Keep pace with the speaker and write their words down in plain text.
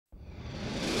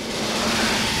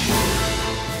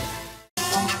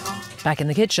Back in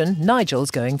the kitchen, Nigel's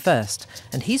going first,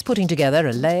 and he's putting together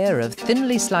a layer of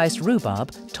thinly sliced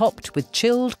rhubarb topped with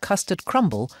chilled custard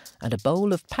crumble and a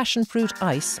bowl of passion fruit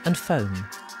ice and foam.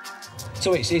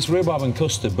 So it's rhubarb and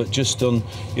custard, but just done,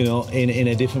 you know, in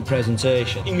a different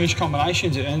presentation. English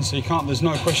combinations at the end, so you can't. There's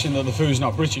no question that the food's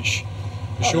not British,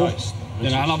 for sure. Nice.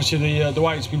 You know, and obviously the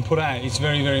way it's been put out, it's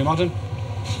very, very modern.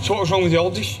 So what was wrong with the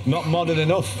old dish? Not modern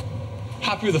enough.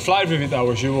 Happy with the flavour of it, though,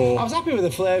 was you? Or... I was happy with the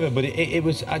flavour, but it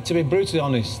was, to be brutally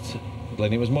honest,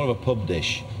 Glenn, it was more of a pub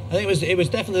dish. I think it was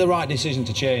definitely the right decision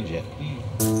to change it.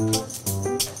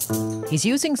 He's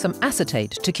using some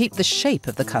acetate to keep the shape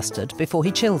of the custard before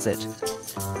he chills it.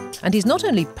 And he's not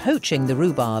only poaching the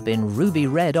rhubarb in ruby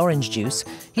red orange juice,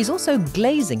 he's also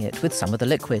glazing it with some of the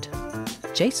liquid.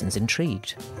 Jason's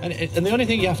intrigued. And the only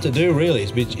thing you have to do, really,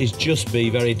 is just be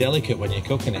very delicate when you're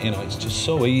cooking it. You know, it's just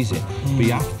so easy. But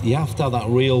you have to have that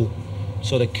real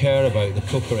sort of care about the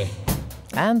cookery.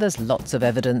 And there's lots of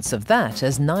evidence of that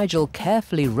as Nigel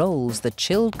carefully rolls the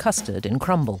chilled custard in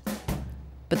crumble.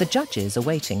 But the judges are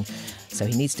waiting, so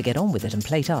he needs to get on with it and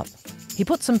plate up. He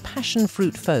puts some passion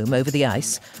fruit foam over the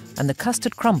ice and the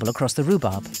custard crumble across the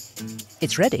rhubarb.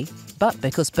 It's ready, but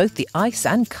because both the ice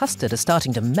and custard are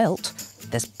starting to melt,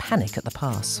 there's panic at the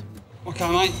pass.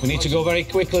 OK, mate. We need to go very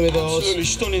quickly with those. Absolutely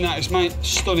stunning, that is, mate.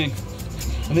 Stunning.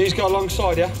 And these go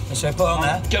alongside, yeah? So put on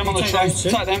there. Get them on the tray.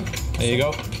 Take them. There you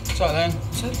go. Take them.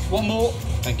 One more.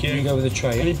 Thank you. You go with the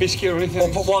tray. Any biscuit or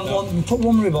anything? Put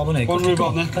one rhubarb on it. One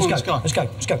rhubarb there. Let's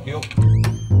go.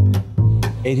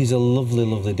 It is a lovely,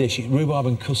 lovely dish. Rhubarb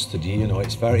and custard, you know,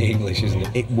 it's very English, isn't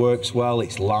it? It works well,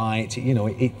 it's light, you know,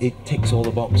 it ticks all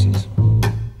the boxes.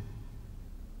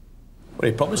 Well,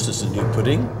 he promised us a new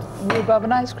pudding. Rhubarb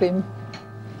and ice cream.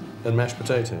 And mashed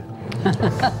potato.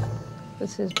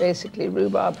 This is basically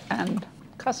rhubarb and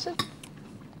custard.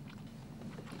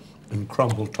 And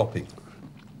crumble topping.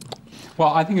 Well,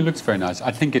 I think it looks very nice.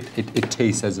 I think it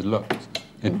tastes as it looks.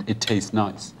 It tastes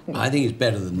nice. I think it's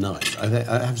better than nice. I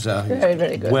have to say, I think Very, it's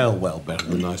very good. well better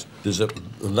than nice. There's a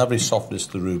lovely softness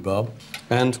to the rhubarb,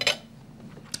 and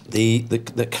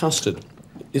the custard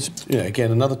is, you know,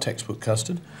 again, another textbook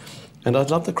custard, and I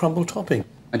love the crumble topping.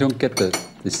 I don't get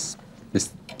this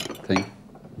thing.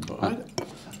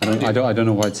 I don't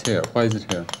know why it's here. Why is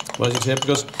it here? Why is it here?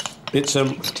 Because it's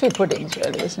two puddings,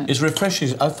 really, isn't it? It's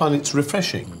refreshing. I find it's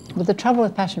refreshing. But the trouble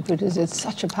with passion fruit is it's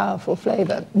such a powerful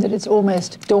flavour that it's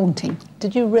almost daunting.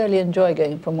 Did you really enjoy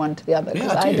going from one to the other? Yeah,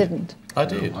 Because I did. didn't. I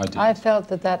did. I felt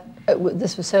that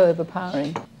this was so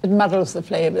overpowering. It muddles the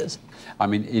flavours. I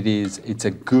mean, it's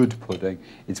a good pudding.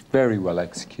 It's very well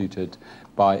executed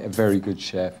by a very good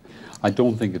chef. I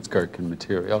don't think it's gherkin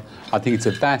material. I think it's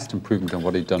a vast improvement on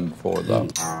what he'd done before, though.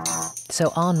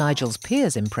 So are Nigel's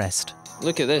peers impressed?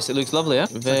 Look at this, it looks lovely, huh?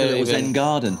 Very, like a little Zen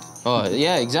garden. Oh,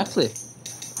 yeah, exactly.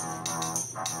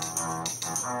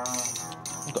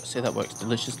 I've got to say that works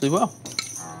deliciously well.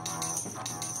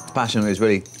 Passion is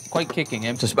really... Quite kicking,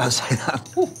 eh? Just about to say that.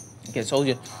 It gets all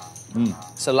your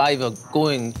saliva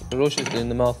going ferociously in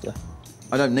the mouth there.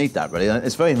 I don't need that, really.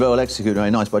 It's very well executed, very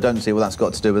nice, but I don't see what that's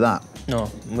got to do with that. No,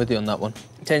 I'm with you on that one.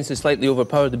 It tends to slightly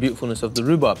overpower the beautifulness of the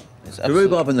rhubarb. The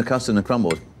rhubarb and the custard and the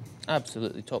crumbled.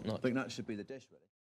 Absolutely top-notch. I think that should be the dish, really.